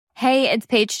Hey, it's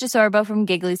Paige DeSorbo from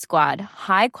Giggly Squad.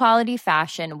 High quality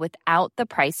fashion without the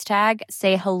price tag.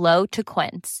 Say hello to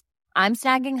Quince. I'm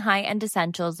snagging high-end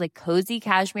essentials like cozy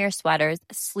cashmere sweaters,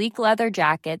 sleek leather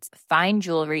jackets, fine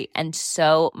jewelry, and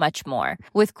so much more.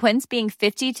 With Quince being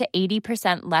 50 to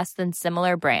 80% less than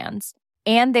similar brands.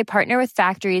 And they partner with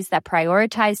factories that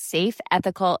prioritize safe,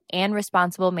 ethical, and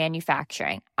responsible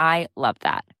manufacturing. I love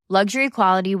that. Luxury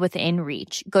quality within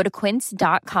reach. Go to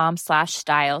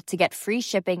quince.com/style to get free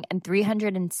shipping and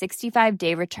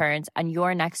 365-day returns on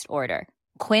your next order.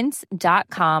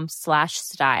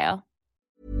 Quince.com/style.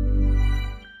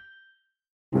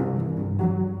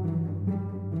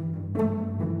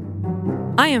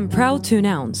 I am proud to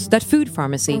announce that Food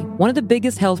Pharmacy, one of the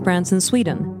biggest health brands in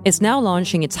Sweden, is now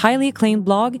launching its highly acclaimed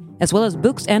blog as well as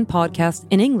books and podcasts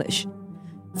in English.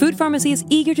 Food Pharmacy is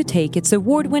eager to take its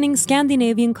award-winning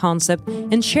Scandinavian concept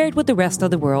and share it with the rest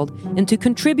of the world and to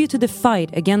contribute to the fight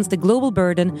against the global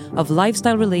burden of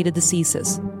lifestyle-related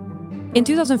diseases. In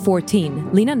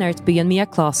 2014, Lina Nertby and Mia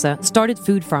Klase started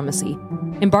Food Pharmacy,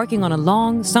 embarking on a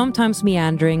long, sometimes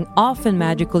meandering, often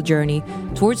magical journey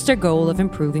towards their goal of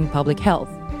improving public health.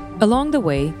 Along the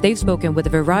way, they've spoken with a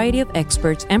variety of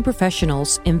experts and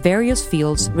professionals in various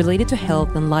fields related to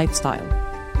health and lifestyle.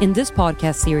 In this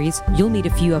podcast series, you'll meet a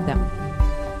few of them.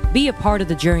 Be a part of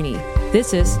the journey.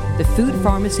 This is the Food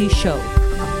Pharmacy Show.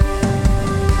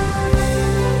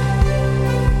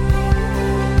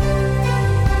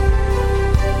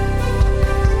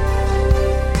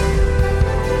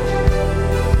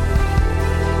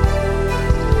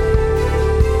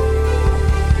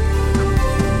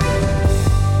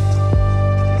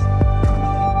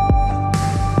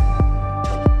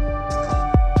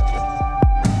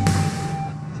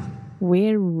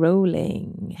 We're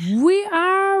rolling. We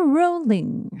are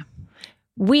rolling.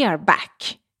 We are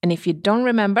back. And if you don't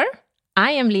remember,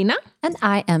 I am Lina. And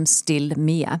I am still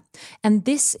Mia. And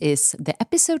this is the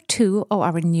episode 2 of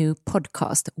our new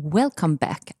podcast. Welcome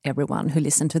back, everyone who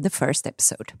listened to the first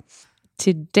episode.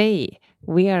 Today,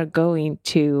 we are going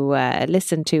to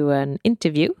listen to an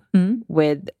interview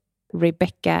with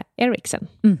Rebeca Eriksen.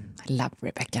 I love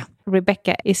Rebeca.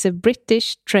 Rebeca is a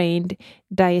British-trained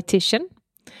dietitian.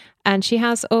 And she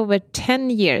has over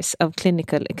 10 years of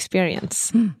clinical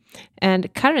experience.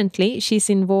 And currently, she's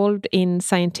involved in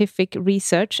scientific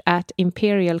research at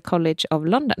Imperial College of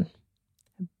London.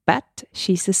 But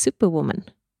she's a superwoman.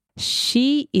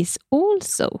 She is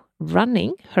also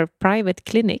running her private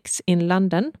clinics in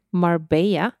London,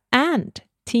 Marbella, and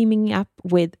teaming up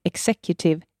with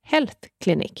Executive Health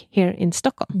Clinic here in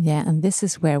Stockholm. Yeah, and this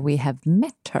is where we have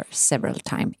met her several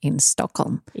times in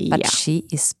Stockholm. But she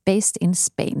is based in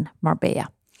Spain,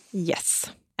 Marbella.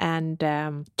 Yes. And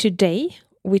today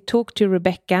we talk to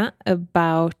Rebeca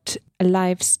about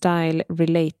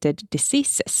lifestyle-related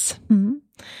diseases.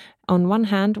 On one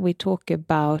hand, we talk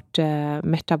about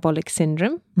metabolic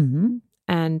syndrome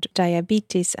and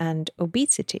diabetes and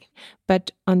obesity.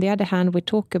 But on the other hand, we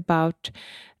talk about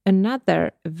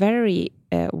another very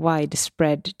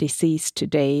widespread disease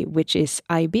today, which is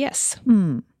IBS.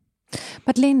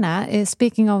 But Lina,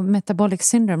 speaking of metabolic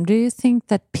syndrome, do you think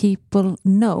that people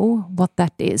know what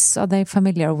that is? Are they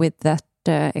familiar with that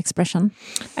expression?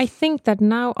 I think that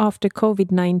now after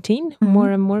COVID-19,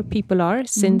 more and more people are,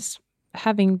 since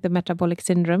having the metabolic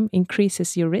syndrome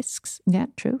increases your risks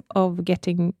of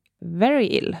getting very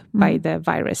ill by the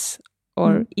virus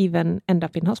or even end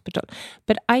up in hospital.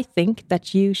 But I think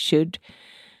that you should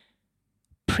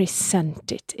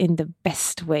present it in the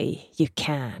best way you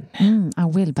can. I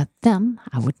will, but then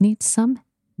I would need some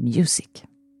music.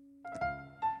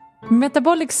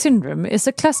 Metabolic syndrome is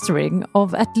a clustering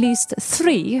of at least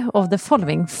 3 of the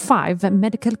following 5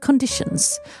 medical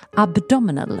conditions: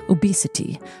 abdominal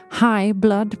obesity, high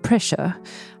blood pressure,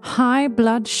 high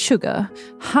blood sugar,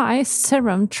 high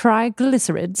serum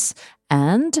triglycerides,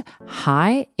 and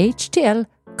high HDL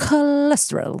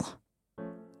cholesterol.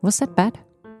 Was that bad?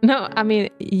 No, I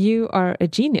mean, you are a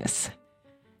genius.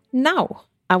 Now,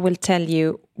 I will tell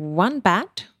you one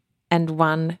bad and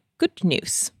one good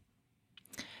news.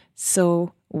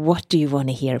 So, what do you want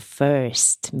to hear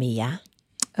first, Mia?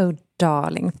 Oh,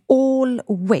 darling.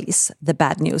 Always the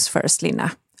bad news first,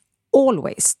 Lina.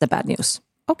 Always the bad news.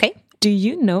 Okay. Do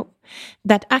you know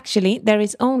that actually there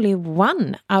is only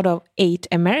 1 out of 8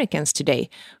 Americans today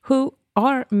who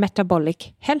are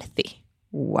metabolic healthy?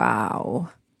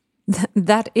 Wow.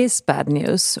 That is bad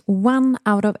news. 1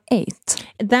 out of 8.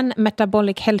 Then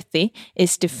metabolic healthy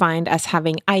is defined as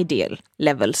having ideal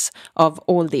levels of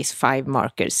all these 5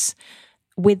 markers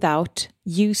without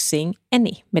using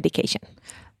any medication.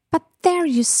 But there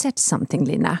you said something,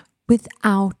 Lina.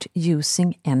 Without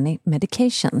using any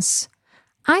medications.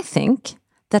 I think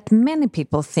that many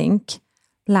people think,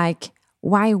 like,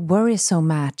 why worry so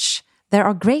much? There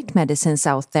are great medicines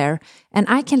out there, and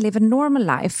I can live a normal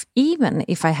life even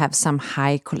if I have some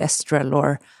high cholesterol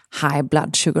or high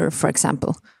blood sugar, for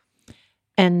example.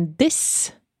 And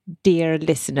this, dear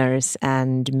listeners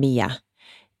and Mia,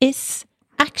 is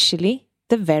actually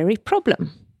the very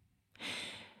problem.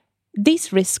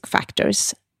 These risk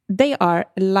factors, they are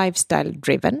lifestyle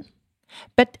driven,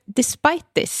 but despite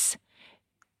this,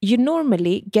 you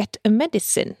normally get a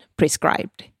medicine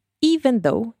prescribed, even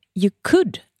though you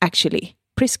could actually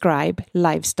prescribe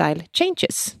lifestyle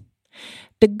changes.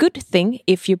 The good thing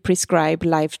if you prescribe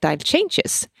lifestyle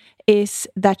changes is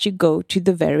that you go to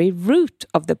the very root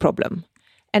of the problem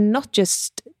and not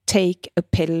just take a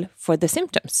pill for the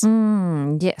symptoms.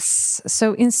 Yes.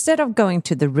 So instead of going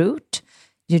to the root,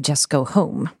 you just go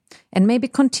home and maybe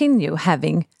continue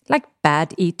having like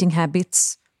bad eating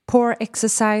habits, poor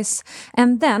exercise,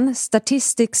 and then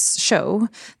statistics show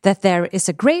that there is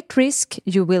a great risk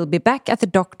you will be back at the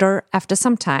doctor after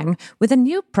some time with a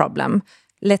new problem,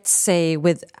 let's say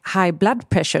with high blood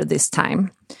pressure this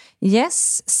time.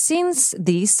 Yes, since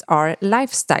these are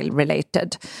lifestyle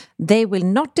related, they will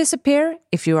not disappear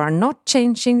if you are not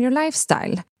changing your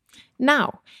lifestyle.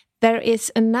 Now, there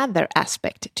is another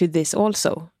aspect to this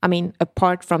also. I mean,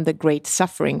 apart from the great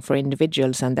suffering for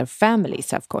individuals and their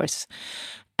families, of course.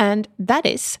 And that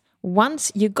is,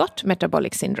 once you got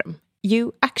metabolic syndrome,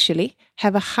 you actually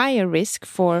have a higher risk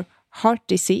for heart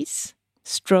disease,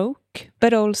 stroke,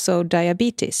 but also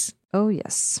diabetes. Oh,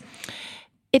 yes.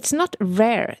 It's not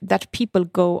rare that people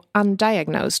go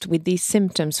undiagnosed with these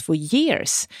symptoms for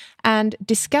years and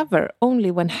discover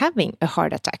only when having a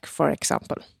heart attack, for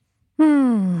example.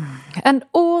 And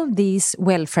all these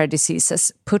welfare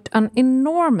diseases put an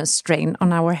enormous strain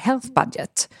on our health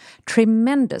budget,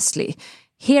 tremendously.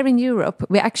 Here in Europe,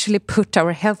 we actually put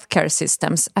our healthcare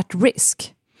systems at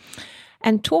risk.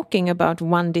 And talking about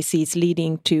one disease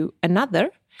leading to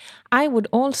another, I would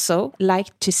also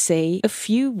like to say a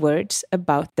few words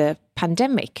about the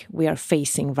pandemic we are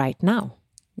facing right now.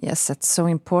 Yes, that's so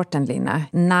important, Lina.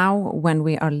 Now, when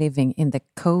we are living in the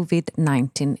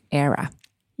COVID-19 era.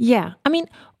 Yeah, I mean,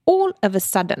 all of a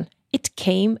sudden, it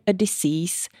came a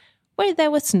disease where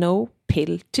there was no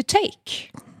pill to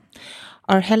take.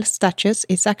 Our health status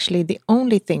is actually the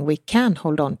only thing we can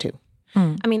hold on to.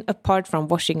 I mean, apart from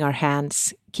washing our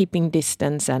hands, keeping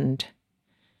distance and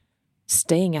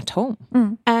staying at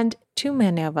home. And too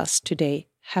many of us today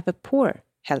have a poor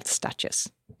health status.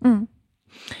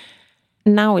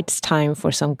 Now it's time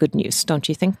for some good news, don't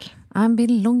you think? I've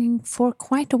been longing for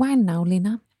quite a while now,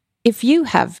 Lina. If you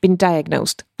have been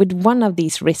diagnosed with one of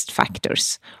these risk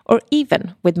factors, or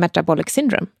even with metabolic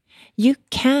syndrome, you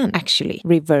can actually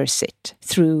reverse it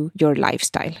through your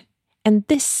lifestyle. And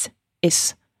this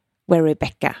is where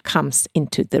Rebeca comes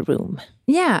into the room.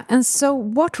 Yeah, and so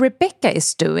what Rebeca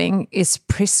is doing is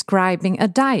prescribing a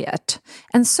diet.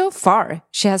 And so far,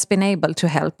 she has been able to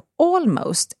help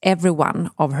almost every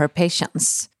one of her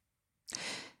patients.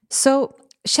 So,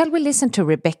 shall we listen to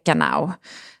Rebeca now?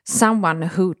 Someone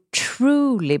who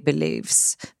truly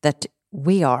believes that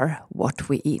we are what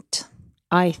we eat.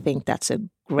 I think that's a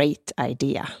great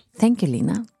idea. Thank you,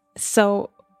 Lina. So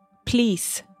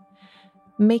please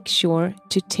make sure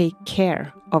to take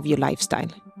care of your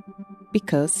lifestyle,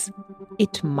 because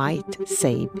it might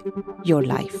save your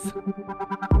life.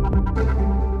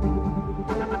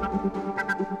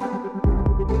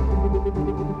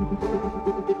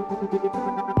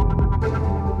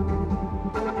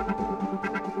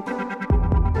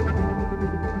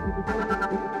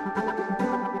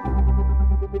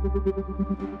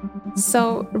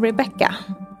 So, Rebeca,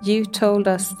 you told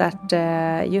us that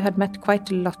you had met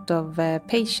quite a lot of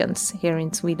patients here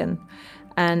in Sweden,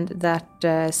 and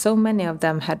that so many of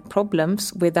them had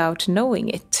problems without knowing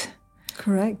it.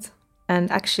 Correct. And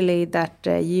actually that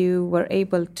you were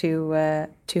able to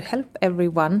help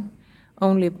everyone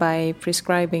only by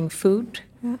prescribing food.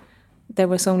 Yeah. There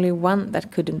was only one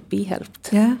that couldn't be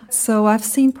helped. Yeah, so I've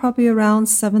seen probably around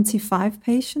 75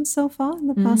 patients so far in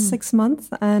the past 6 months.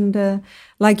 And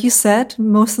like you said,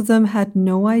 most of them had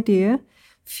no idea.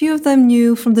 Few of them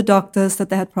knew from the doctors that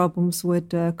they had problems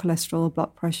with cholesterol or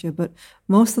blood pressure, but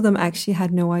most of them actually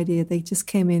had no idea. They just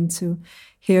came in to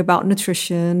hear about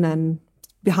nutrition and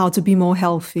how to be more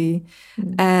healthy.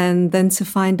 And then to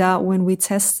find out when we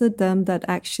tested them that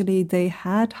actually they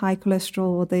had high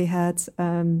cholesterol or they had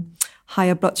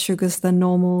higher blood sugars than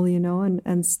normal, you know,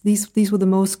 and these were the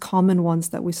most common ones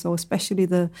that we saw, especially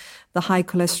the high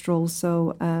cholesterol.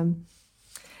 So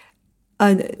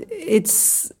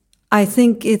I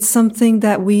think it's something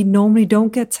that we normally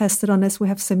don't get tested unless we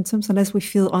have symptoms, unless we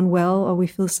feel unwell or we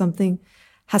feel something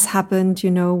has happened,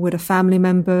 with a family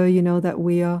member, that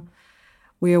we're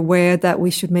aware that we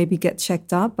should maybe get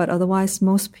checked up. But otherwise,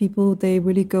 most people, they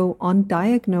really go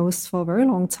undiagnosed for a very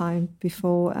long time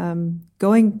before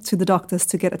going to the doctors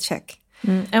to get a check.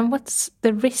 And what's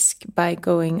the risk by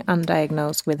going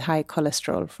undiagnosed with high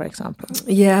cholesterol, for example?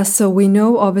 Yeah, so we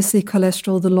know obviously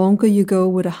cholesterol, the longer you go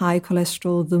with a high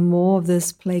cholesterol, the more of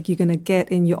this plaque you're going to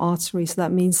get in your arteries. So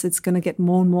that means it's going to get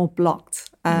more and more blocked.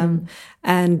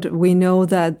 And we know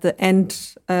that the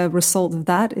end result of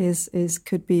that is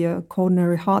could be a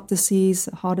coronary heart disease,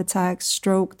 a heart attack,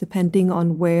 stroke, depending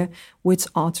on which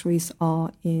arteries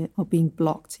are being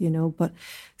blocked. But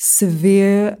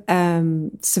severe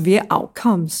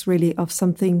outcomes really of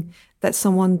something that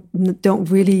someone don't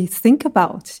really think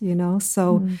about.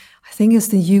 So I think it's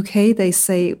the UK. They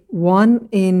say 1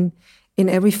 in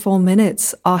every 4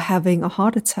 minutes are having a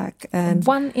heart attack, and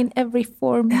 1 in every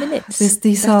 4 minutes.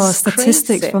 These are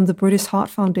statistics crazy. from the British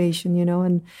Heart Foundation,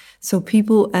 and so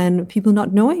people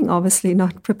not knowing, obviously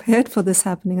not prepared for this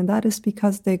happening, and that is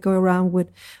because they go around with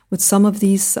some of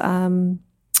these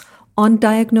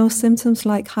undiagnosed symptoms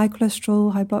like high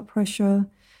cholesterol, high blood pressure,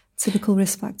 typical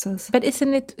risk factors. But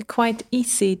isn't it quite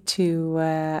easy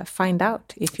to find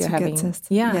out if you're having... Get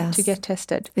tested. Yeah, Yes. to get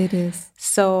tested. It is.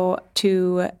 So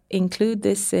to include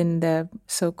this in the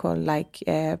so-called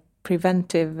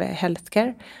preventive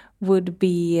healthcare would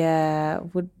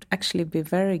actually be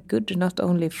very good, not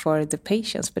only for the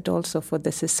patients, but also for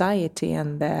the society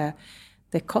and the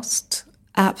cost.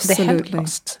 Absolutely. Healthcare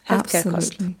cost.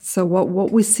 Absolutely. So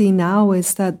what we see now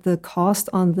is that the cost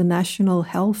on the national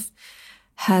health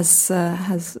has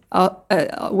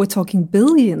we're talking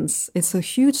billions. It's a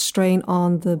huge strain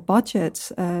on the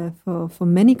budget for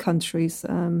many countries.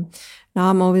 Now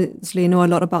I'm obviously know a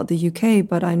lot about the UK,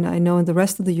 but I know in the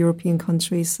rest of the European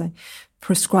countries,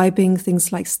 prescribing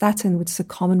things like statin, which is a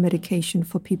common medication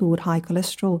for people with high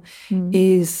cholesterol,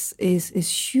 is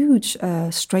huge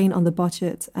strain on the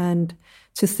budget. And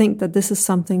to think that this is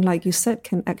something, like you said,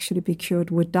 can actually be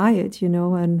cured with diet,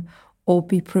 or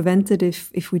be prevented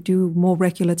if we do more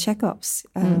regular checkups.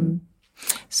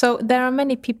 So there are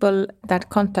many people that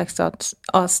contact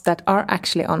us that are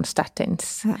actually on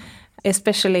statins,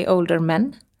 especially older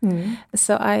men.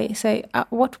 So I say,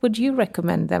 what would you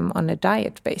recommend them on a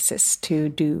diet basis to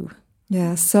do?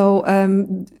 Yeah, so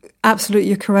absolutely,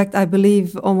 you're correct. I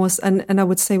believe almost, and I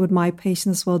would say with my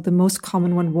patients as well, the most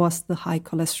common one was the high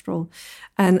cholesterol.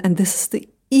 And this is the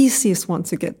easiest one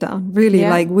to get down, really.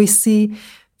 Yeah. Like we see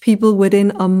people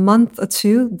within a month or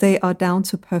 2, they are down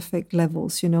to perfect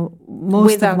levels,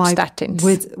 most without of my statins.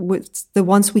 With the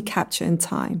ones we capture in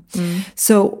time.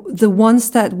 So the ones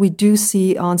that we do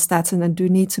see on statin and do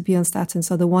need to be on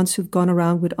statins are the ones who've gone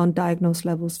around with undiagnosed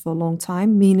levels for a long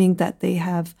time, meaning that they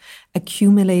have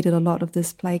accumulated a lot of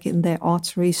this plaque in their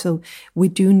artery. So we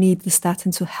do need the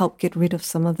statin to help get rid of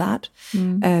some of that.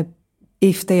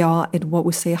 If they are in what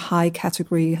we say high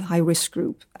category, high risk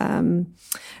group.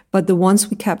 But the ones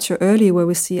we capture early, where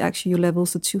we see actually your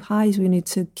levels are too high, we need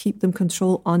to keep them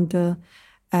controlled under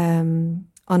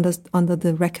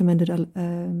the recommended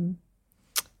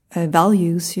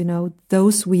values.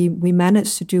 Those we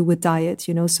manage to do with diet.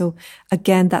 So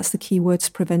again, that's the key words.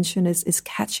 Prevention is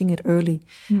catching it early,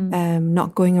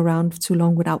 not going around too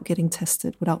long without getting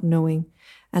tested, without knowing.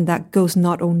 And that goes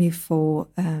not only for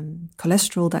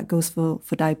cholesterol, that goes for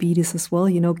diabetes as well,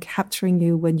 capturing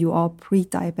you when you are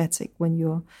pre-diabetic, when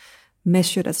you're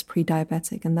measured as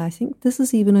pre-diabetic. And I think this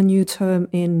is even a new term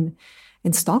in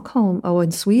Stockholm or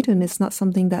in Sweden. It's not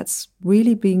something that's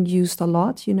really being used a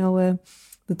lot, the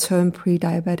term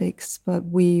pre-diabetics, but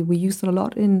we use it a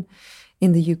lot in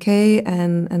the UK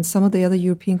and some of the other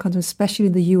European countries, especially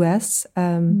in the US,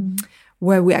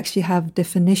 where we actually have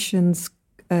definitions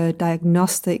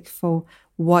diagnostic for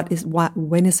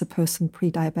when is a person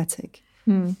pre-diabetic.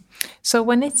 So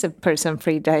when is a person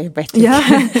pre-diabetic?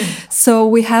 Yeah, so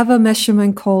we have a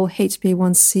measurement called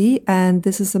HbA1c, and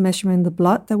this is a measurement in the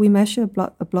blood that we measure,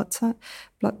 a blood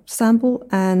sample,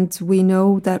 and we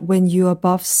know that when you're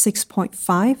above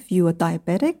 6.5, you are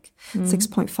diabetic,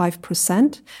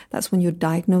 6.5%. That's when you're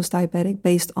diagnosed diabetic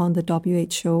based on the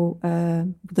WHO,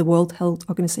 the World Health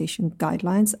Organization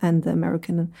guidelines, and the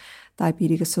American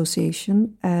Diabetic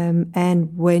Association.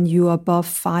 And when you are above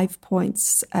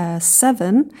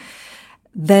 5.7,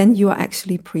 then you are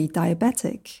actually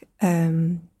pre-diabetic.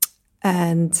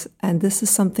 And this is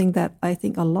something that I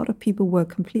think a lot of people were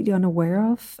completely unaware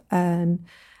of, and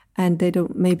they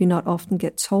don't maybe not often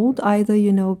get told either,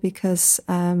 because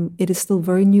it is still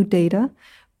very new data.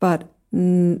 But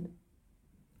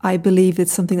I believe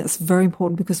it's something that's very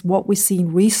important, because what we see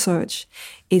in research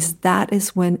is that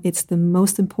is when it's the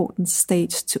most important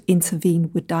stage to intervene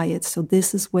with diet. So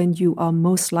this is when you are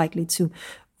most likely to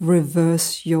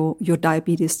reverse your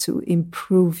diabetes, to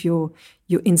improve your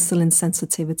insulin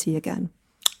sensitivity again.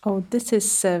 Oh, this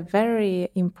is very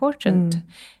important,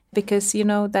 because you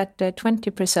know that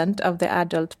 20% of the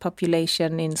adult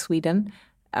population in Sweden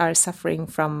are suffering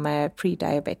from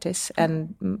pre-diabetes,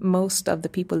 and most of the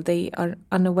people, they are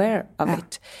unaware of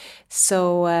it.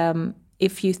 So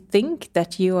if you think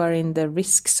that you are in the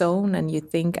risk zone and you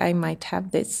think I might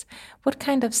have this, what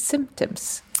kind of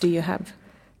symptoms do you have?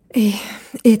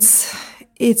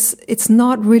 It's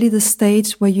not really the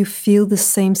stage where you feel the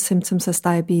same symptoms as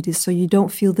diabetes. So you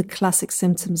don't feel the classic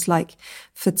symptoms like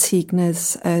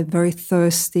fatigueness, very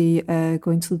thirsty,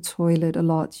 going to the toilet a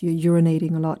lot, you're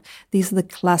urinating a lot. These are the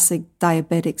classic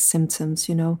diabetic symptoms,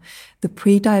 you know. The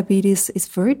pre-diabetes is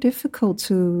very difficult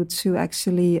to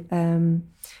actually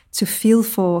to feel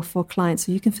for clients.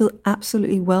 So you can feel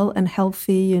absolutely well and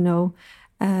healthy, you know,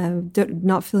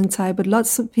 not feeling tired. But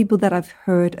lots of people that I've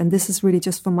heard, and this is really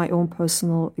just from my own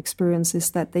personal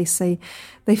experiences, that they say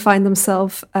they find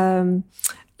themselves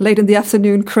late in the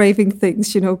afternoon craving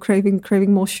things, you know,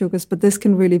 craving more sugars. But this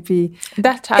can really be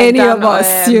any of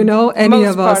us, you know, any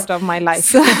of us. Most part of my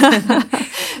life.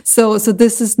 So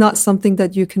this is not something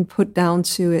that you can put down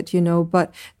to it, you know,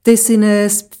 but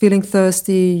dizziness, feeling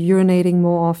thirsty, urinating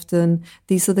more often,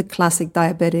 these are the classic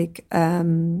diabetic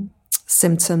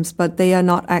symptoms, but they are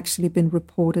not actually been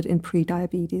reported in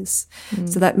pre-diabetes.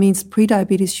 So that means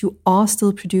pre-diabetes, you are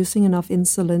still producing enough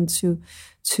insulin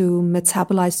to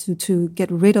metabolize, to get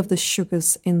rid of the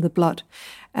sugars in the blood,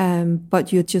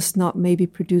 but you're just not maybe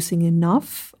producing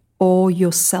enough, or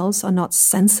your cells are not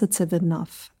sensitive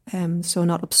enough, so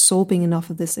not absorbing enough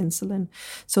of this insulin.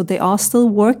 So they are still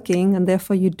working, and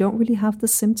therefore you don't really have the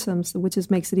symptoms, which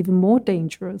makes it even more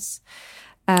dangerous.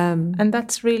 And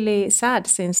that's really sad,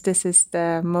 since this is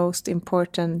the most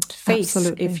important phase.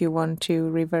 Absolutely. If you want to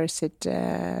reverse it,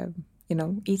 you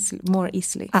know, more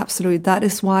easily. Absolutely. That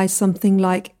is why something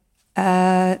like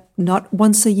not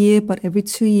once a year, but every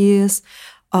 2 years,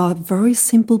 a very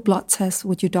simple blood test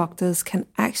with your doctors can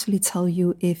actually tell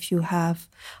you if you have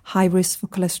high risk for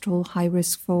cholesterol, high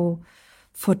risk for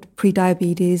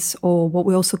pre-diabetes, or what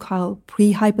we also call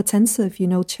pre-hypertensive, you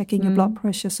know, checking your blood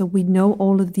pressure. So we know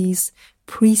all of these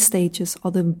pre-stages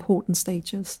are the important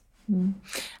stages.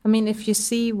 I mean, if you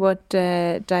see what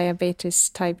diabetes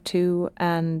type 2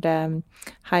 and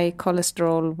high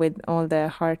cholesterol with all the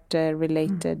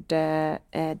heart-related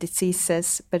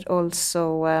diseases, but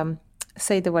also,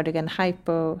 say the word again,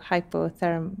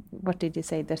 hypotherm. What did you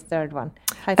say, the third one?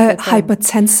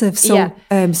 Hypertensive. So,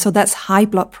 so that's high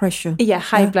blood pressure. Yeah,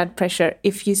 high blood pressure.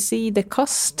 If you see the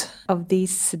cost of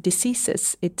these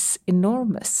diseases, it's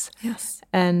enormous. Yes.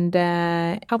 And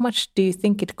how much do you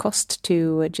think it costs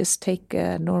to just take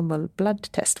a normal blood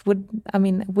test? Would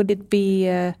it be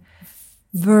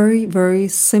very, very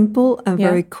simple and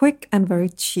very quick and very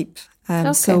cheap?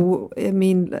 Okay. So, I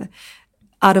mean,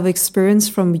 out of experience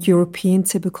from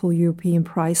typical European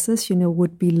prices, you know,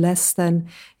 would be less than,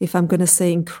 if I'm going to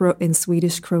say in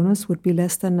Swedish kronas, would be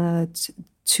less than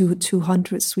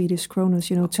 200 Swedish kronas,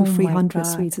 you know, 300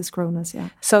 Swedish kronas, yeah.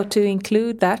 So to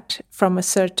include that from a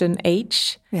certain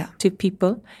age to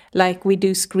people, like we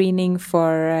do screening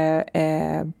for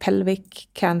pelvic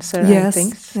cancer and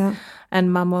things, and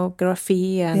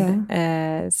mammography,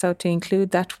 and so to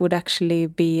include that would actually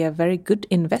be a very good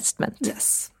investment.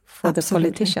 Yes. For Absolutely.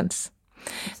 The politicians.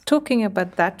 Talking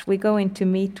about that, we're going to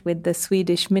meet with the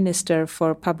Swedish Minister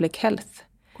for Public Health.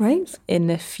 Great.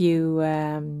 In a few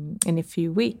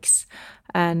weeks,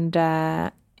 and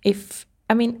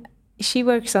she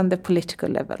works on the political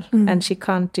level, and she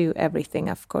can't do everything,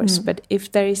 of course. But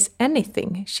if there is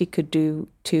anything she could do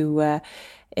to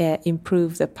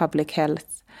improve the public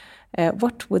health,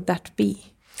 what would that be?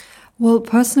 Well,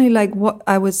 personally, like what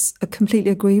I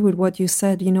completely agree with what you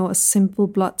said, you know, a simple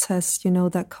blood test, you know,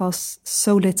 that costs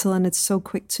so little and it's so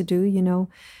quick to do, you know,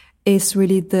 is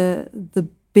really the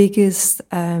biggest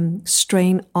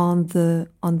strain on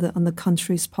the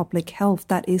country's public health.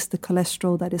 That is the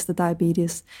cholesterol, that is the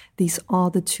diabetes. These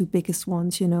are the two biggest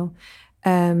ones, you know.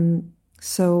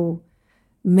 So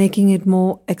making it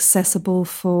more accessible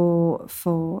for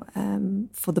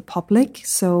the public.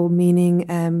 So meaning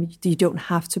you don't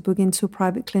have to book into a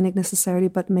private clinic necessarily,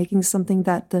 but making something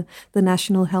that the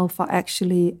National Health are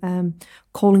actually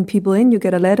calling people in. You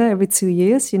get a letter every 2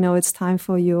 years. You know, it's time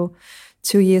for your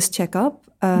 2 years checkup.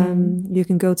 You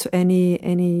can go to any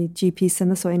GP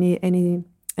centers or any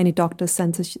any doctor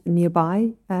centers nearby.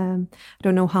 I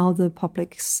don't know how the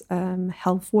public's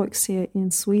health works here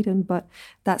in Sweden, but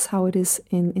that's how it is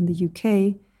in the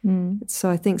UK. So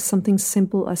I think something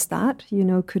simple as that,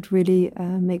 could really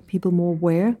make people more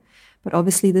aware. But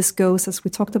obviously this goes, as we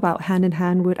talked about, hand in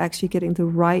hand with actually getting the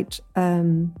right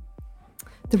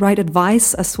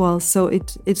advice as well. So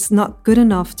it's not good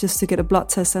enough just to get a blood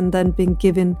test and then being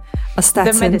given a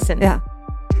statin. The medicine. Yeah.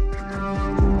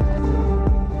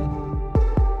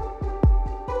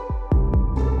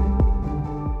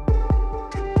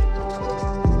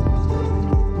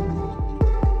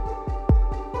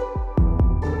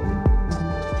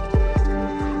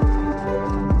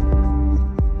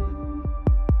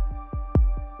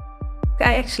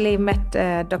 I actually met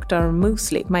Dr.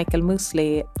 Michael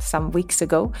Moosley, some weeks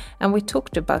ago, and we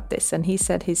talked about this, and he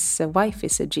said his wife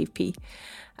is a GP,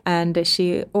 and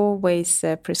she always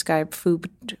prescribes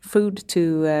food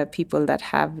to people that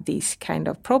have these kind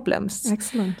of problems.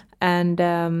 Excellent.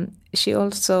 And she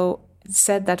also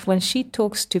said that when she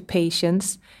talks to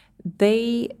patients,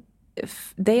 they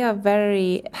are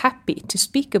very happy to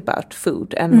speak about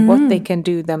food and what they can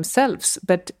do themselves,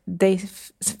 but they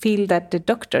feel that the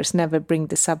doctors never bring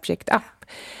the subject up.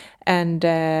 And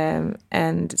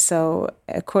so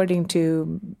according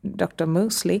to Dr.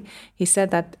 Moosley, he said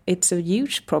that it's a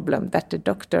huge problem that the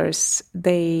doctors,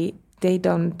 they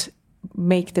don't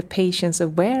make the patients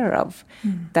aware of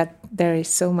that there is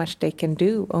so much they can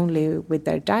do only with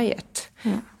their diet.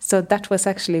 Yeah. So that was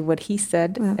actually what he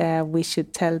said. Yeah. We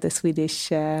should tell the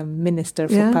Swedish Minister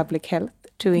for Public Health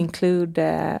to include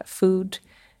food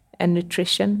and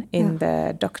nutrition in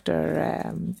the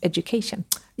doctor education.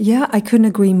 Yeah, I couldn't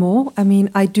agree more. I mean,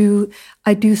 I do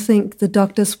think the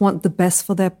doctors want the best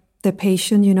for their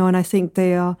patient, and I think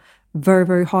they are very,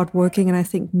 very hardworking. And I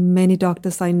think many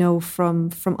doctors I know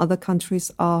from other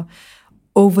countries are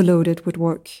overloaded with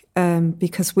work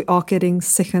because we are getting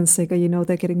sicker and sicker.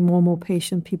 They're getting more and more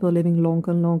patient. People are living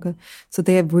longer and longer. So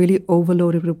they are really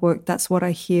overloaded with work. That's what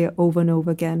I hear over and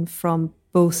over again from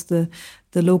both the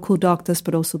local doctors,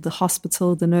 but also the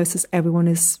hospital, the nurses. Everyone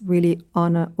is really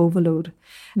on an overload.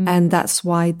 And that's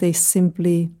why they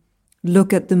simply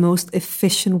look at the most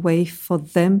efficient way for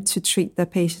them to treat their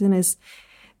patient is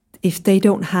if they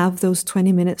don't have those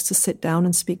 20 minutes to sit down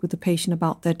and speak with the patient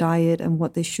about their diet and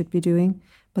what they should be doing,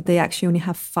 but they actually only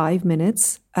have 5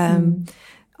 minutes.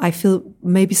 I feel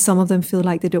maybe some of them feel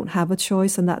like they don't have a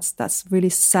choice, and that's really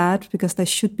sad because there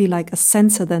should be like a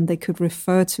center then they could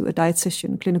refer to a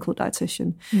dietitian, clinical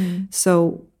dietitian.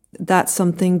 So that's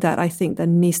something that I think that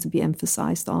needs to be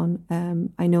emphasized on.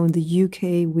 I know in the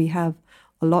UK we have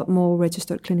a lot more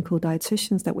registered clinical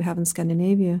dietitians that we have in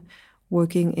Scandinavia,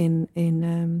 working in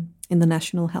the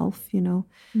national health,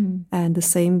 and the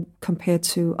same compared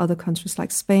to other countries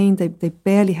like Spain, they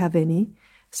barely have any.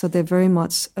 So they're very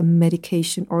much a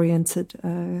medication-oriented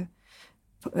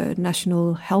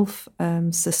national health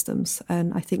systems,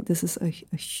 and I think this is a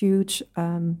huge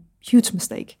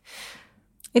mistake.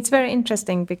 It's very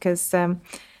interesting because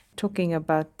talking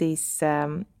about these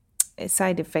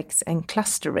side effects and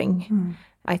clustering,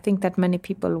 I think that many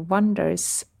people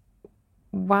wonders,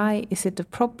 why is it a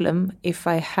problem if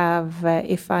I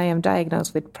am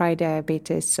diagnosed with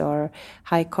prediabetes or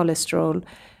high cholesterol?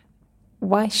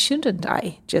 Why shouldn't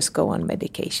I just go on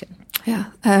medication?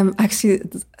 Yeah, actually,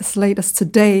 as late as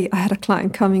today, I had a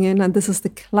client coming in, and this is the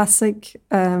classic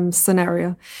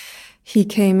scenario. He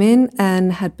came in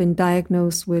and had been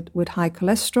diagnosed with high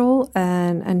cholesterol,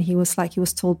 and he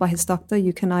was told by his doctor,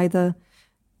 you can either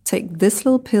take this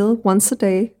little pill once a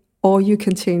day, or you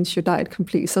can change your diet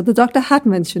completely. So the doctor had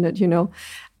mentioned it,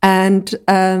 and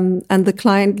the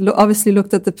client obviously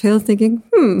looked at the pill thinking,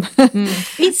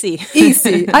 easy,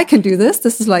 I can do this.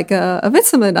 This is like a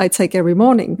vitamin I take every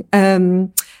morning.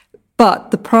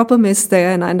 But the problem is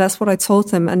there, and that's what I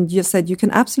told him. And you said you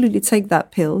can absolutely take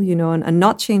that pill, and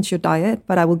not change your diet.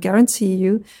 But I will guarantee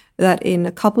you that in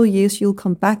a couple of years, you'll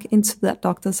come back into that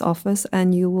doctor's office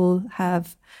and you will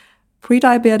have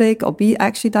pre-diabetic or be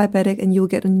actually diabetic, and you'll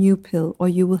get a new pill, or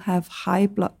you will have high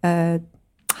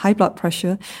blood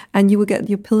pressure and you will get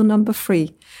your pill number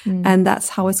 3. And that's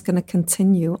how it's going to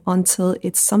continue until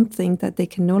it's something that they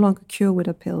can no longer cure with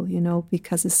a pill,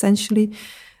 because essentially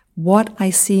what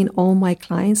I see in all my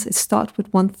clients, it starts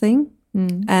with one thing,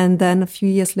 and then a few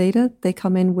years later they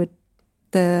come in with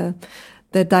the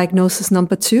diagnosis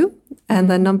number 2 and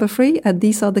then number 3, and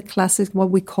these are the classic what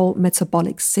we call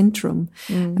metabolic syndrome.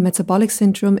 A metabolic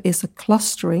syndrome is a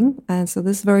clustering, and so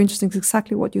this is very interesting. It's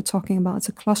exactly what you're talking about. It's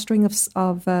a clustering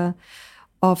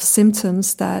of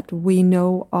symptoms that we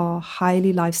know are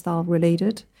highly lifestyle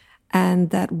related, And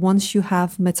that once you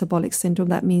have metabolic syndrome,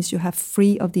 that means you have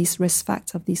 3 of these risk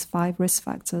factors, of these 5 risk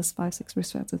factors, 5, 6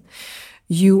 risk factors,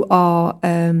 you are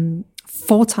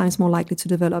 4 times more likely to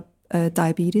develop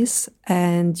diabetes,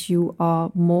 and you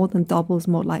are more than doubles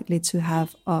more likely to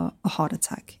have a heart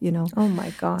attack, Oh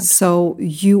my God. So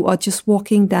you are just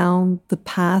walking down the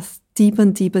path, deeper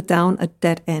and deeper down a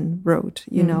dead-end road,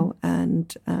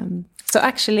 and... So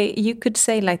actually, you could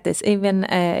say like this, even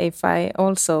if I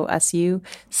also, as you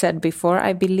said before,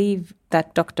 I believe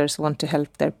that doctors want to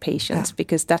help their patients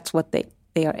because that's what they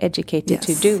are educated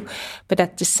to do. But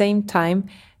at the same time,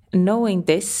 knowing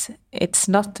this, it's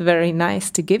not very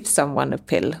nice to give someone a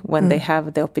pill when they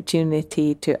have the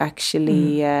opportunity to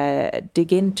actually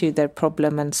dig into their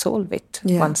problem and solve it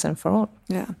once and for all.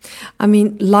 Yeah. I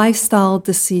mean, lifestyle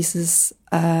diseases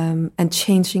and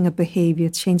changing a behavior,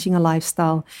 changing a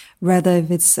lifestyle, whether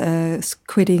if it's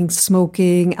quitting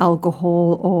smoking,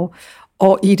 alcohol,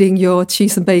 or eating your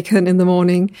cheese and bacon in the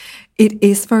morning, it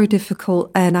is very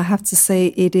difficult. And I have to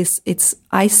say,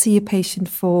 I see a patient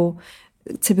for...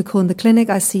 Typical in the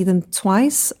clinic, I see them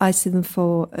twice. I see them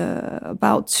for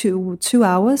about two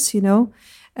hours,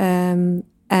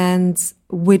 and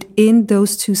within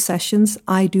those 2 sessions,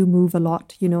 I do move a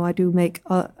lot. I do make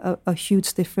a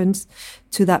huge difference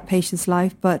to that patient's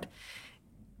life, but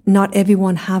not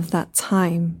everyone have that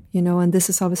time, and this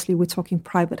is obviously, we're talking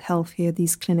private health here,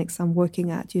 these clinics I'm working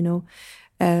at,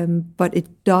 but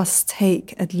it does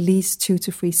take at least 2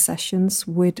 to 3 sessions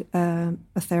with a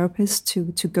therapist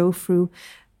to go through,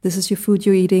 this is your food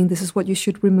you're eating, this is what you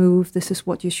should remove, this is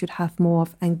what you should have more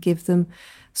of, and give them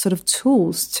sort of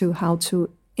tools to how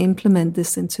to implement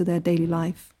this into their daily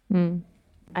life.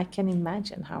 I can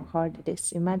imagine how hard it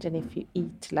is. Imagine if you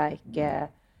eat like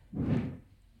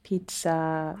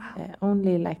pizza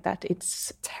only like that.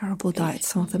 It's terrible diet,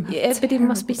 some of them have. Yeah, but it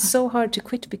must be so hard to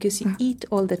quit because you eat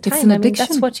all the time. It's an I mean, addiction.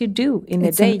 that's what you do in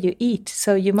a day. You eat,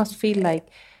 so you must feel like,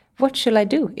 what shall I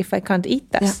do if I can't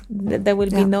eat that? There will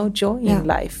be no joy in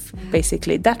life.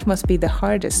 Basically, that must be the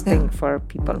hardest thing for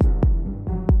people.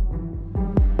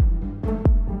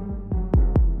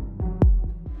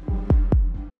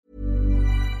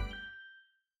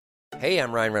 Hey,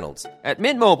 I'm Ryan Reynolds. At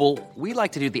Mint Mobile, we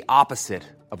like to do the opposite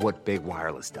of what Big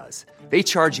Wireless does. They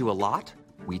charge you a lot,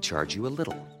 we charge you a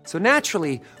little. So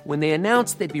naturally, when they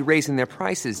announced they'd be raising their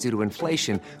prices due to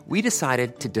inflation, we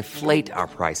decided to deflate our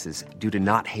prices due to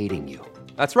not hating you.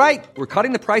 That's right. We're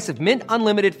cutting the price of Mint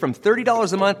Unlimited from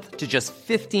 $30 a month to just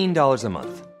 $15 a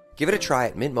month. Give it a try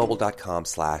at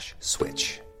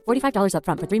mintmobile.com/switch. $45 up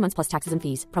front for 3 months plus taxes and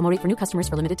fees. Promo rate for new customers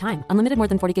for limited time. Unlimited more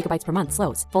than 40 gigabytes per month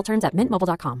slows. Full terms at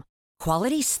mintmobile.com.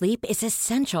 Quality sleep is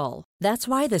essential. That's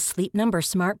why the Sleep Number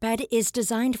Smart Bed is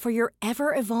designed for your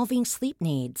ever-evolving sleep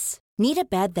needs. Need a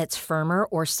bed that's firmer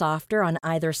or softer on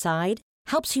either side?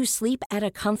 Helps you sleep at a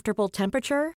comfortable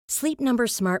temperature? Sleep Number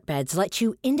Smart Beds let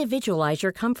you individualize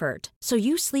your comfort, so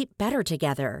you sleep better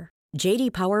together.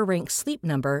 J.D. Power ranks Sleep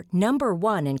Number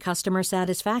 #1 in customer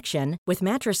satisfaction with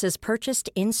mattresses purchased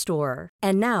in-store.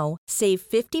 And now, save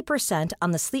 50%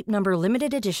 on the Sleep Number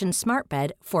Limited Edition Smart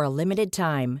Bed for a limited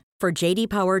time. For J.D.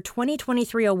 Power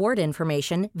 2023 award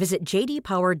information, visit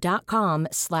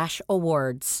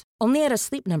jdpower.com/awards. Only at a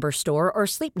Sleep Number store or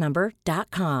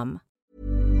sleepnumber.com.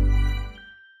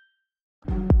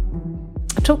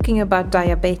 Talking about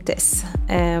diabetes,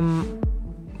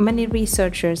 many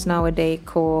researchers nowadays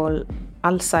call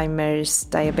Alzheimer's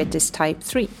diabetes type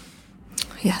 3.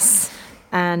 Yes.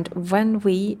 And when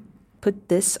we put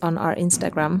this on our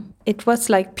Instagram, it was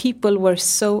like people were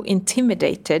so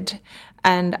intimidated.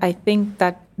 And I think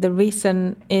that the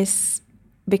reason is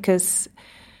because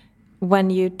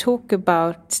when you talk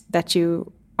about that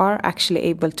you are actually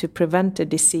able to prevent a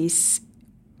disease,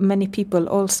 many people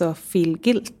also feel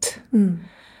guilt.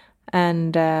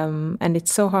 And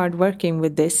it's so hard working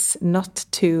with this, not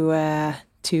to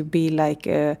be like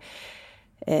a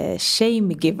shame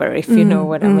giver, if you know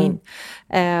what I mean.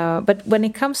 But when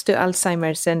it comes to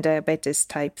Alzheimer's and diabetes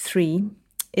type 3,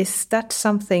 is that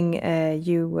something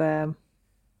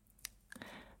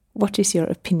what is your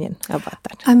opinion about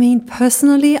that? I mean,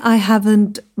 personally, I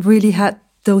haven't really had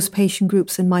those patient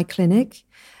groups in my clinic.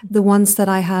 The ones that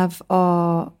I have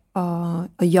are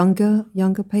younger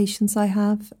patients I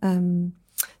have.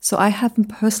 So I haven't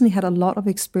personally had a lot of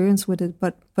experience with it,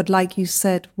 but like you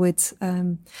said, with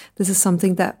this is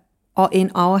something that are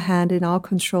in our hand, in our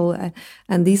control,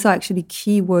 and these are actually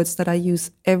keywords that I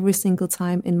use every single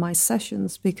time in my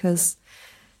sessions, because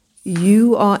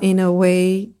you are in a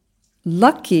way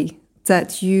lucky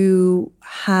that you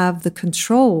have the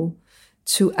control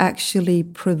to actually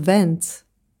prevent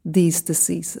these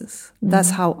diseases.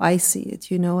 That's how I see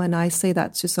it, and I say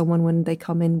that to someone when they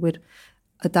come in with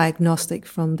a diagnostic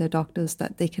from their doctors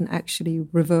that they can actually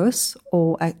reverse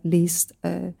or at least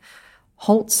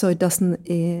halt so it doesn't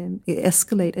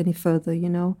escalate any further,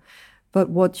 But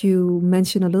what you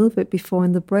mentioned a little bit before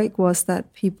in the break was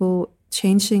that people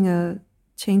changing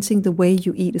the way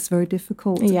you eat is very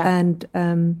difficult. Yeah.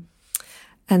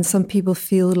 And some people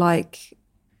feel like,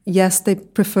 yes, they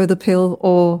prefer the pill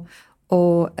or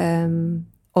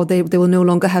they will no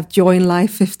longer have joy in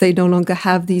life if they no longer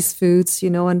have these foods,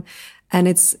 and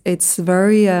it's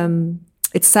very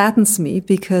it saddens me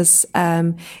because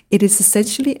it is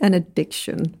essentially an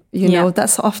addiction.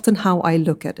 That's often how I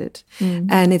look at it,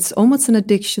 and it's almost an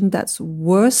addiction that's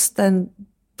worse than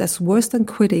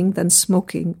quitting, than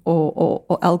smoking or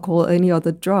alcohol or any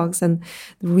other drugs. And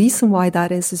the reason why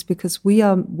that is because we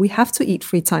have to eat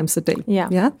 3 times a day.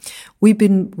 Yeah. We've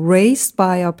been raised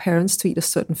by our parents to eat a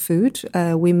certain food.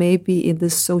 We may be in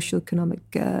this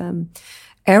socioeconomic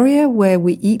area where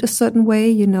we eat a certain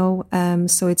way,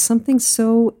 so it's something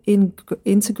so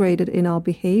integrated in our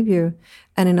behavior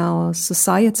and in our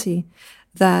society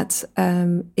that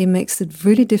it makes it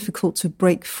really difficult to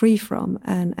break free from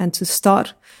and to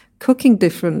start cooking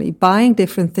differently, buying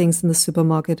different things in the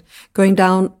supermarket, going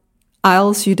down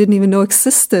aisles you didn't even know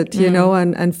existed,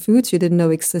 and foods you didn't know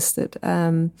existed.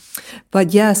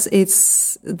 But yes,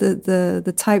 it's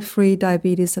the type 3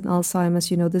 diabetes and Alzheimer's,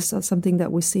 this is something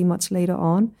that we see much later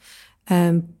on.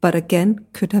 But again,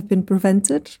 could have been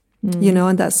prevented,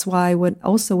 and that's why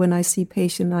when I see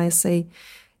patients, I say,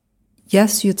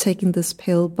 yes, you're taking this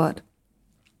pill, but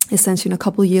essentially in a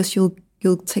couple of years, you'll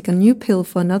take a new pill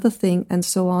for another thing and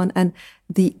so on. And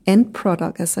the end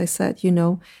product, as I said,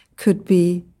 could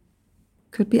be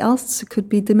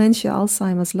dementia,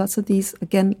 Alzheimer's, lots of these,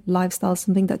 again, lifestyle,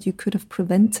 something that you could have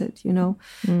prevented,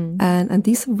 and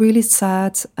these are really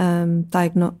sad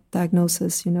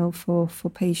diagnoses, for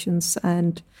patients.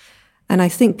 And I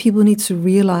think people need to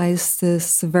realize the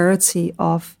severity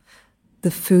of the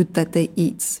food that they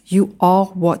eat. You are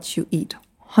what you eat,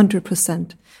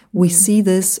 100%. We see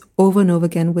this over and over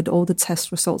again with all the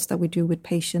test results that we do with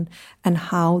patients and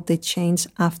how they change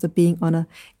after being on an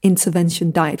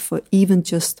intervention diet for even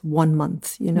just 1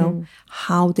 month,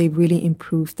 how they really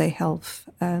improve their health.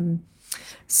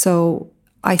 So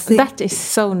I think that is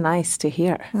so nice to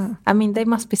hear. I mean, they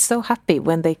must be so happy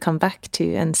when they come back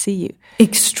to and see you.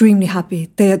 Extremely happy.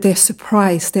 They're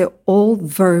surprised. They're all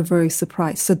very, very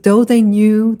surprised. So though they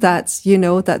knew that,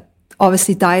 that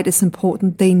obviously diet is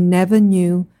important, they never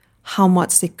knew how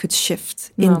much they could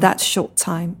shift in that short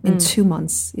time, in 2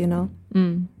 months,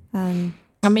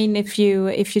 I mean, if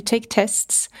you take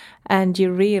tests and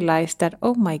you realize that,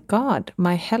 oh my God,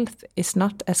 my health is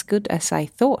not as good as I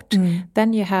thought,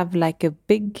 then you have like a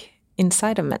big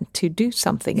incitement to do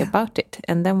something about it.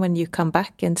 And then when you come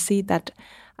back and see that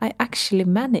I actually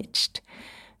managed,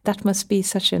 that must be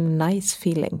such a nice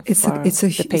feeling for the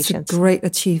patients. It's a great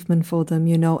achievement for them,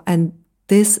 and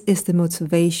this is the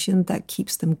motivation that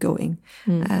keeps them going.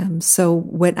 So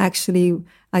when actually,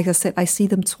 like I said, I see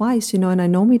them twice, and I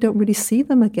normally don't really see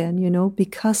them again,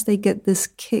 because they get this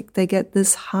kick, they get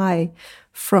this high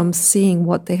from seeing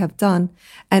what they have done.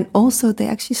 And also they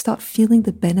actually start feeling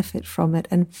the benefit from it.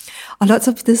 And a lot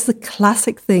of this is a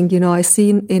classic thing, I see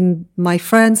in my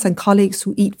friends and colleagues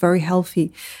who eat very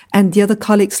healthy. And the other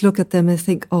colleagues look at them and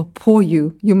think, oh, poor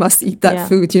you must eat that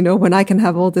food, when I can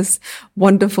have all this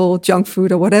wonderful junk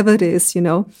food or whatever it is,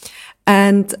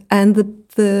 And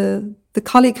the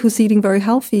colleague who's eating very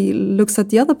healthy looks at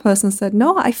the other person and said,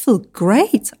 no, I feel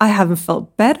great. I haven't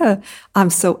felt better. I'm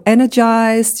so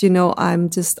energized.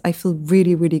 I feel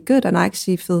really, really good. And I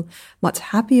actually feel much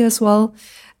happier as well.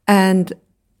 And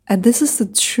this is the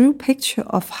true picture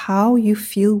of how you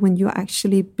feel when you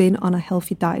actually been on a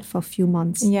healthy diet for a few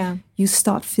months. Yeah. You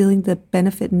start feeling the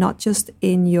benefit, not just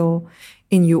in your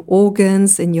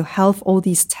organs, in your health, all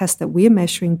these tests that we're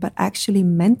measuring, but actually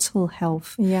mental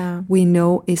health, we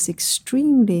know is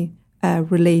extremely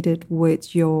related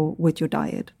with your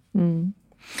diet.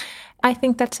 I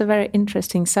think that's a very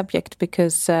interesting subject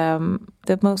because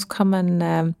the most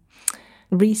common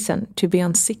reason to be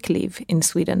on sick leave in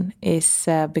Sweden is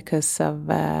because of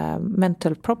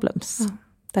mental problems,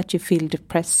 that you feel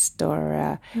depressed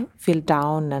or feel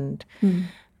down and...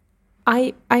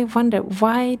 I wonder,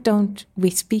 why don't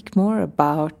we speak more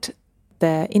about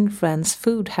the influence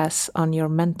food has on your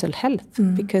mental health?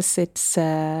 Because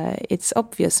it's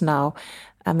obvious now.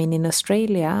 I mean, in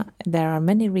Australia, there are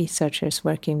many researchers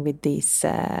working with these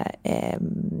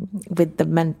with the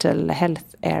mental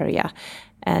health area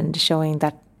and showing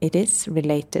that it is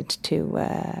related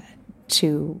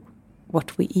to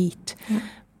what we eat.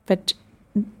 But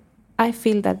I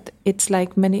feel that it's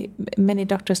like many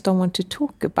doctors don't want to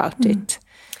talk about it.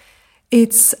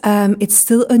 It's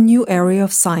still a new area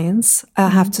of science, I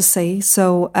have to say.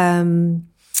 So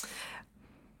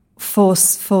for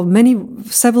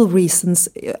several reasons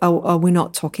are we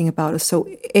not talking about it. So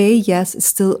yes, it's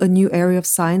still a new area of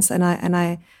science, and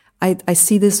I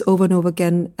see this over and over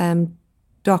again.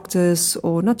 Doctors,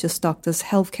 or not just doctors,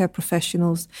 healthcare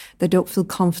professionals, they don't feel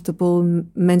comfortable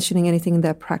mentioning anything in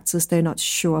their practice they're not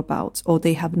sure about or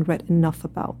they haven't read enough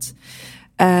about.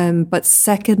 But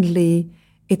secondly,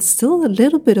 it's still a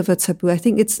little bit of a taboo. I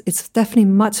think it's definitely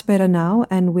much better now,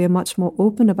 and we're much more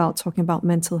open about talking about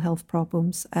mental health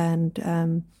problems, and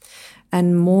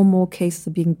more and more cases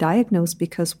are being diagnosed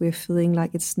because we're feeling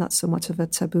like it's not so much of a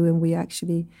taboo,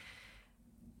 and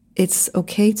it's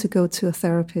okay to go to a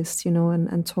therapist,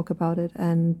 and talk about it.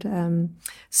 And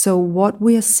so what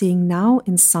we are seeing now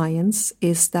in science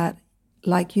is that,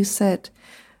 like you said,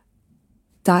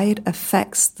 diet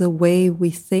affects the way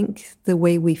we think, the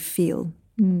way we feel.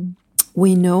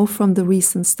 We know from the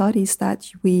recent studies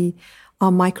that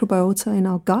our microbiota in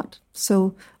our gut,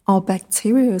 so our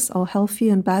bacteria, our healthy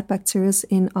and bad bacteria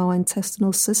in our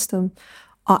intestinal system,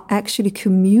 are actually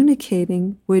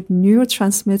communicating with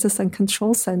neurotransmitters and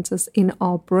control centers in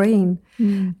our brain.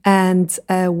 And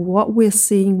what we're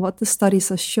seeing, what the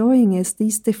studies are showing, is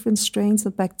these different strains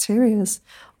of bacteria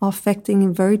are affecting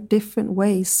in very different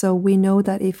ways. So we know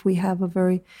that if we have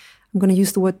I'm going to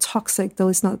use the word toxic, though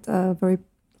it's not very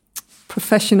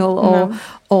professional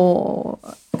or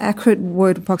accurate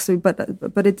word approximately,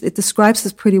 but it describes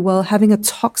this pretty well. Having a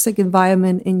toxic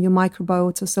environment in your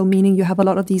microbiota, so meaning you have a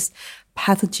lot of these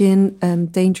pathogen,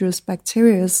 dangerous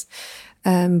bacteria,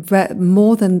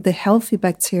 more than the healthy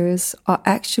bacteria, are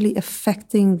actually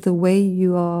affecting the way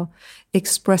you are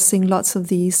expressing lots of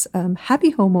these happy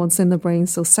hormones in the brain.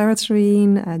 So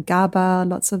serotonin, GABA,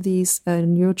 lots of these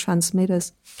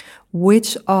neurotransmitters,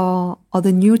 which are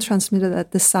the neurotransmitter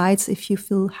that decides if you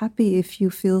feel happy, if you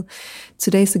feel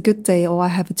today's a good day, or I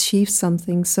have achieved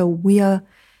something. So we are,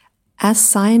 as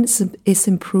science is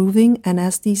improving and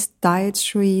as these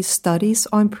dietary studies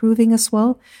are improving as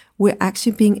well, we're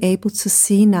actually being able to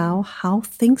see now how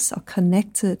things are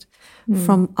connected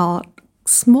from our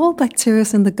small bacteria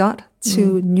in the gut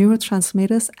to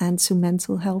neurotransmitters and to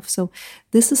mental health. So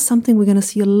this is something we're going to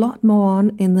see a lot more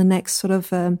on in the next sort of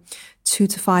 2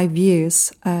 to 5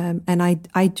 years. And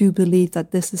I do believe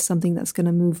that this is something that's going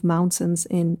to move mountains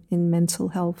in mental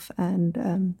health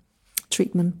and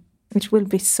treatment. Which will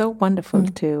be so wonderful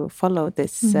to follow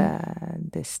this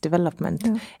this development.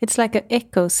 Yeah. It's like an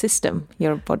ecosystem,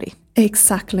 your body.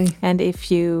 Exactly. And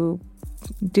if you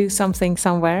do something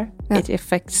somewhere, it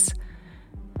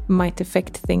might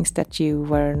affect things that you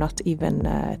were not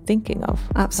even thinking of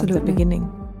Absolutely. At the beginning.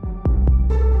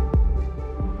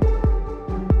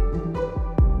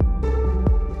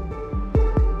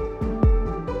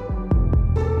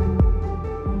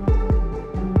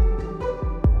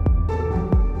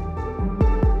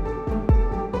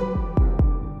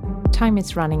 Time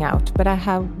is running out, but I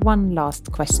have one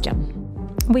last question.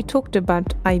 We talked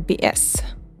about IBS.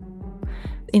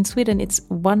 In Sweden, it's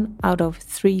 1 out of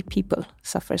 3 people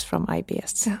suffers from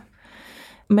IBS. Yeah.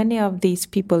 Many of these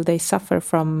people, they suffer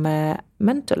from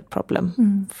mental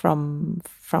problem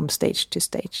from stage to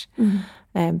stage,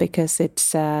 because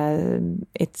it's a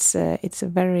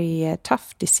very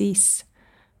tough disease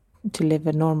to live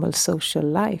a normal social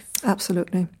life.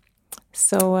 Absolutely.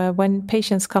 So when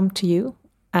patients come to you,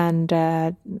 and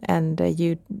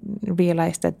you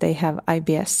realize that they have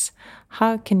IBS,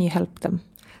 how can you help them?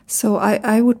 So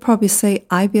I would probably say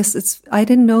IBS, I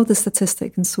didn't know the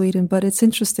statistic in Sweden, but it's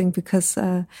interesting because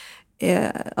of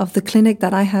the clinic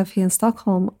that I have here in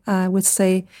Stockholm, I would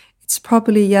say it's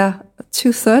probably,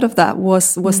 2/3 of that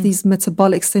was these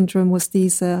metabolic syndrome, was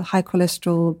these high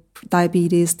cholesterol,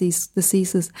 diabetes, these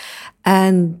diseases.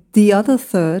 And the other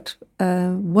third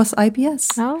was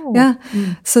IBS. Oh. Yeah.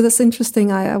 So that's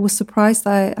interesting. I was surprised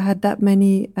I had that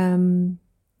many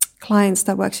clients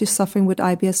that were actually suffering with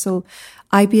IBS. So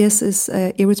IBS is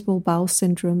irritable bowel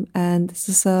syndrome, and this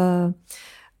is a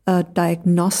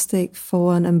diagnostic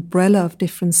for an umbrella of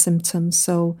different symptoms.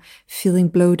 So feeling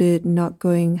bloated,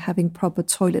 having proper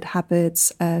toilet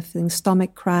habits, feeling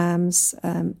stomach cramps,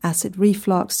 acid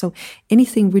reflux. So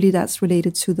anything really that's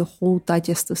related to the whole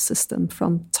digestive system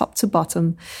from top to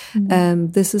bottom.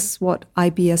 This is what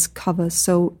IBS covers.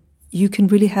 So you can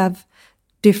really have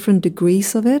different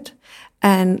degrees of it.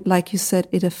 And like you said,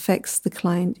 it affects the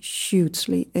client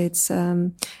hugely. It's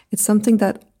something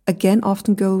that, again,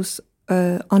 often goes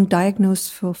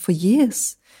undiagnosed for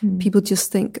years. People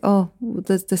just think, oh,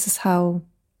 this is how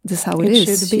it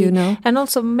is, should be. you know. And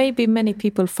also maybe many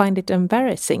people find it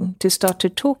embarrassing to start to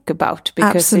talk about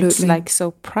because Absolutely. it's like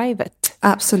so private.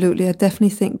 Absolutely. I definitely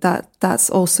think that that's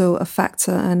also a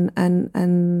factor,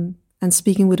 and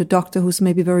speaking with a doctor who's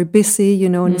maybe very busy, you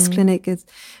know, in his clinic,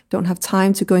 don't have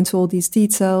time to go into all these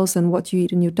details and what you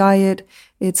eat in your diet.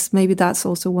 Maybe that's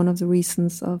also one of the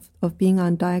reasons of being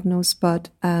undiagnosed. But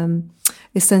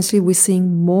essentially, we're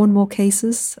seeing more and more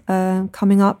cases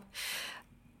coming up.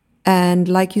 And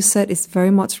like you said, it's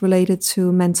very much related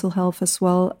to mental health as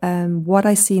well. What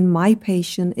I see in my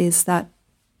patient is that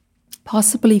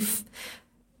possibly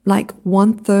like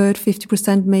 1/3,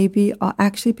 50% maybe, are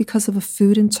actually because of a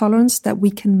food intolerance that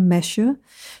we can measure.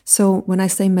 So when I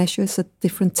say measure, it's a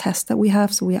different test that we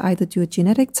have. So we either do a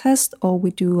genetic test or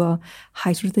we do a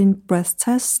hydrogen breath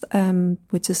test,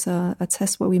 which is a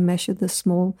test where we measure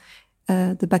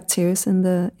the bacteria in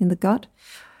the gut.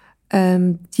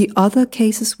 The other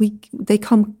cases, they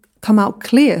come out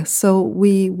clear. So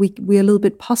we're a little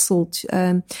bit puzzled.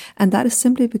 And that is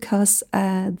simply because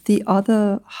the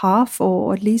other half,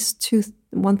 or at least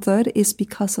 1/3, is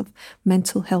because of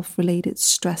mental health related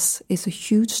stress. Is a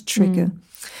huge trigger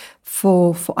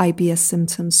for IBS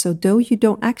symptoms. So though you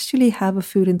don't actually have a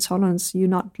food intolerance,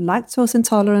 you're not lactose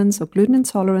intolerance or gluten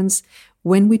intolerance,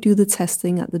 when we do the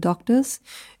testing at the doctors,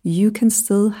 you can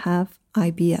still have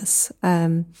IBS.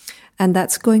 And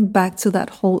that's going back to that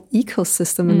whole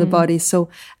ecosystem in the body. So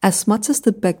as much as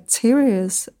the bacteria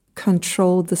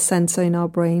control the sensor in our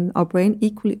brain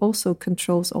equally also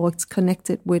controls, or it's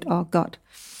connected with our gut.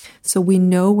 So we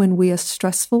know when we are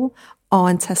stressful, our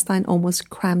intestine almost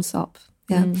cramps up.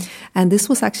 Yeah. And this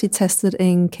was actually tested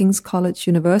in King's College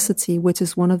University, which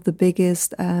is one of the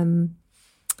biggest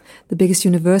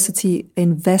university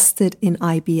invested in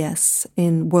IBS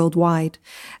worldwide.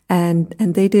 And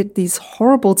they did these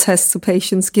horrible tests to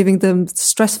patients, giving them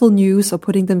stressful news or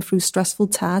putting them through stressful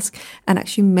tasks and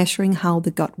actually measuring how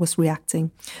the gut was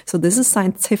reacting. So this is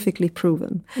scientifically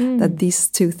proven that these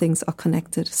two things are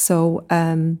connected. So,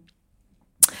 and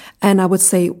I would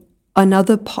say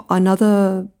another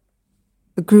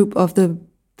group of the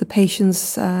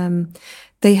patients,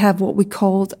 they have what we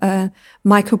call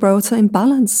microbiota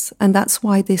imbalance, and that's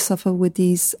why they suffer with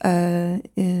these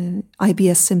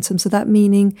IBS symptoms. So that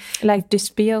meaning like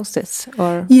dysbiosis,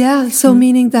 or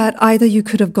meaning that either you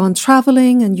could have gone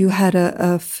traveling and you had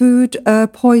a food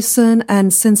poison,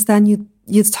 and since then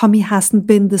your tummy hasn't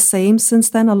been the same since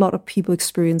then. A lot of people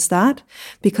experience that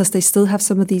because they still have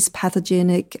some of these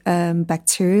pathogenic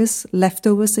bacteria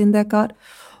leftovers in their gut.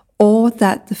 Or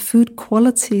that the food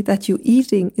quality that you're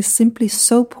eating is simply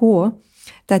so poor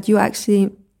that you're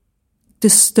actually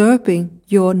disturbing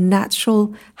your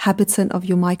natural habitat of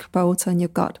your microbiota in your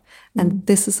gut. And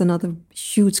this is another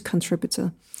huge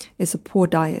contributor, is a poor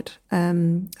diet.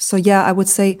 So I would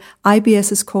say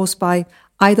IBS is caused by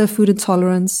either food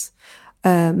intolerance,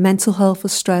 mental health or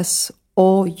stress,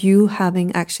 or you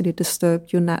having actually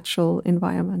disturbed your natural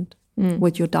environment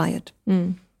with your diet.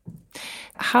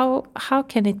 How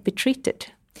can it be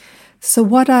treated? So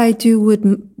what I do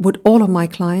with all of my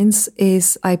clients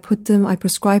is I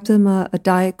prescribe them a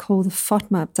diet called the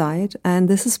FODMAP diet. And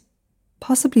this is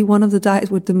possibly one of the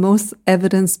diets with the most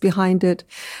evidence behind it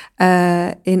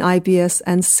in IBS.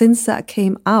 And since that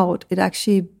came out, it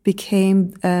actually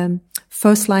became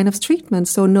first line of treatment.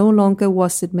 So no longer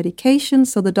was it medication.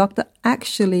 So the doctor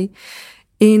actually,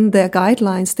 in their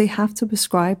guidelines, they have to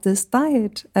prescribe this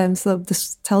diet. So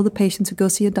just tell the patient to go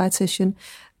see a dietitian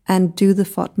and do the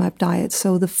FODMAP diet.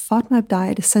 So the FODMAP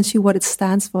diet, essentially what it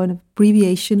stands for, an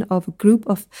abbreviation of a group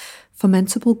of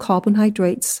fermentable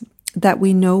carbohydrates that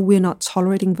we know we're not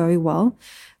tolerating very well.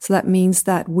 So that means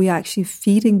that we're actually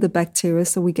feeding the bacteria,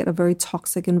 so we get a very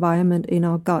toxic environment in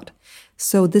our gut.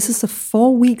 So this is a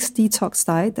 4 weeks detox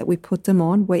diet that we put them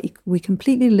on, where we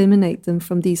completely eliminate them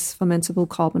from these fermentable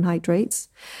carbohydrates.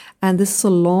 And this is a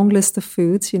long list of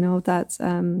foods,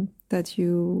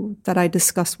 that I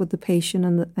discussed with the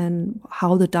patient, and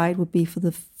how the diet would be for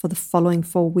the following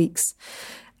 4 weeks.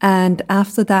 And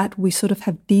after that, we sort of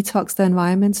have detoxed the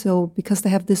environment. So because they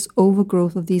have this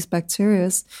overgrowth of these bacteria,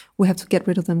 we have to get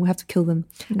rid of them. We have to kill them.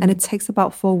 And it takes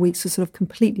about 4 weeks to sort of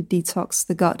completely detox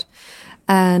the gut.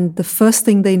 And the first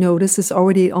thing they notice is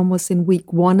already almost in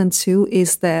week 1 and 2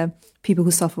 is their people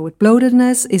who suffer with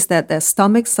bloatedness, is that their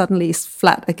stomach suddenly is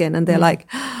flat again. And they're like,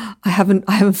 I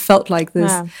haven't felt like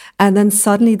this. Yeah. And then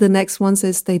suddenly the next one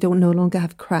is they don't no longer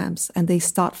have cramps, and they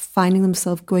start finding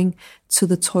themselves going to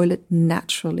the toilet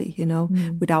naturally,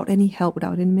 without any help,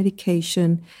 without any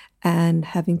medication, and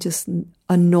having just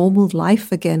a normal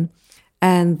life again.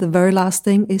 And the very last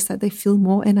thing is that they feel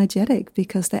more energetic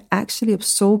because they're actually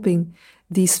absorbing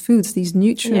these foods, these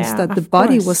nutrients that the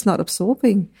body was not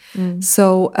absorbing.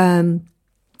 So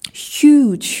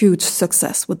huge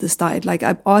success with this diet. Like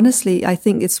I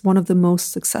think it's one of the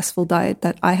most successful diet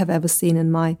that I have ever seen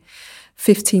in my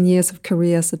 15 years of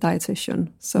career as a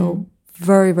dietitian. So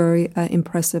very, very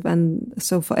impressive. And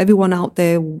so for everyone out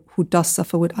there who does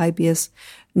suffer with IBS,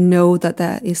 know that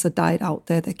there is a diet out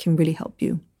there that can really help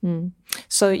you.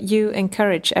 So you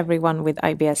encourage everyone with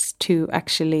IBS to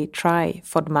actually try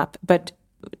FODMAP, but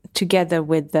together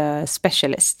with the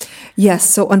specialist. Yes,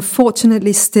 so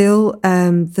unfortunately still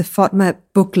the FODMAP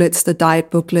booklets, the diet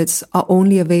booklets, are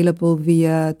only available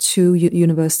via 2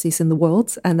 universities in the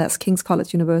world, and that's King's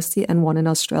College University and one in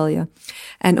Australia.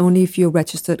 And only if you're a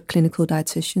registered clinical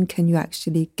dietitian can you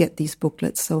actually get these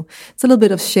booklets. So it's a little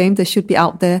bit of shame. They should be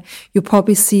out there. You'll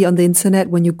probably see on the internet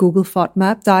when you Google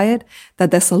FODMAP diet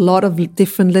that there's a lot of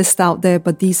different lists out there,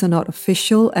 but these are not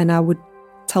official, and I would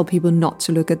tell people not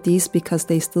to look at these because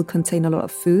they still contain a lot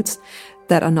of foods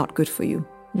that are not good for you.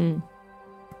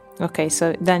 Okay,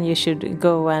 so then you should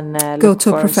go and go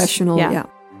to a professional. Yeah.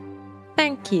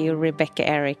 Thank you, Rebeca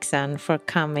Eriksen, for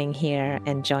coming here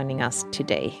and joining us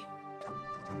today.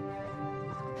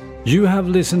 You have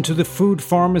listened to the Food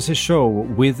Pharmacy Show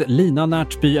with Lina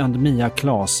Närtby and Mia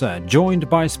Klase, joined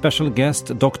by special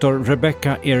guest Dr.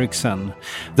 Rebeca Eriksen.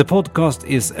 The podcast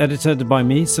is edited by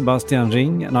me, Sebastian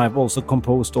Ring, and I've also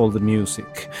composed all the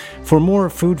music. For more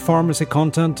Food Pharmacy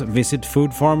content, visit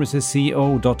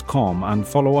foodpharmacyco.com and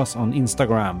follow us on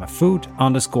Instagram,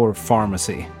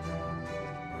 food_pharmacy.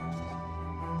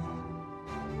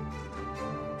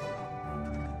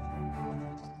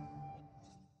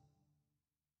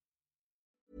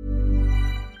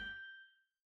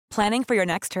 Planning for your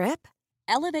next trip?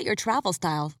 Elevate your travel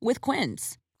style with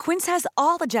Quince. Quince has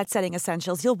all the jet-setting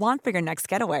essentials you'll want for your next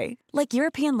getaway, like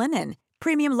European linen,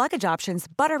 premium luggage options,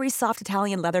 buttery soft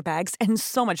Italian leather bags, and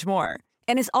so much more.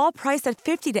 And is all priced at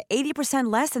 50 to 80%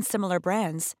 less than similar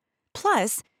brands.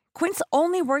 Plus, Quince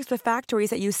only works with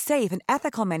factories that use safe and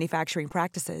ethical manufacturing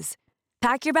practices.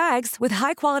 Pack your bags with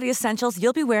high-quality essentials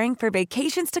you'll be wearing for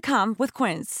vacations to come with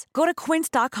Quince. Go to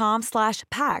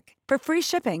quince.com/pack for free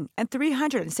shipping and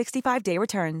 365-day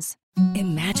returns.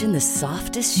 Imagine the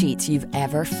softest sheets you've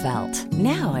ever felt.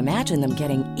 Now imagine them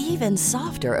getting even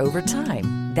softer over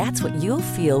time. That's what you'll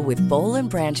feel with Boll &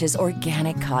 Branch's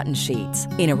organic cotton sheets.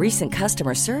 In a recent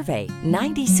customer survey,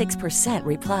 96%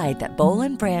 replied that Boll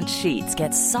 & Branch sheets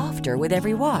get softer with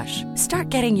every wash. Start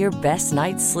getting your best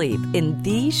night's sleep in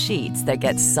these sheets that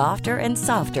get softer and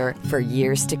softer for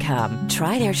years to come.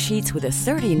 Try their sheets with a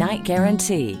 30-night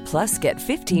guarantee. Plus, get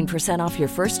 15% off your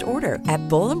first order at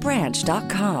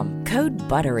bollandbranch.com. Code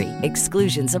BUTTERY.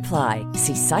 Exclusions apply.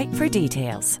 See site for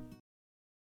details.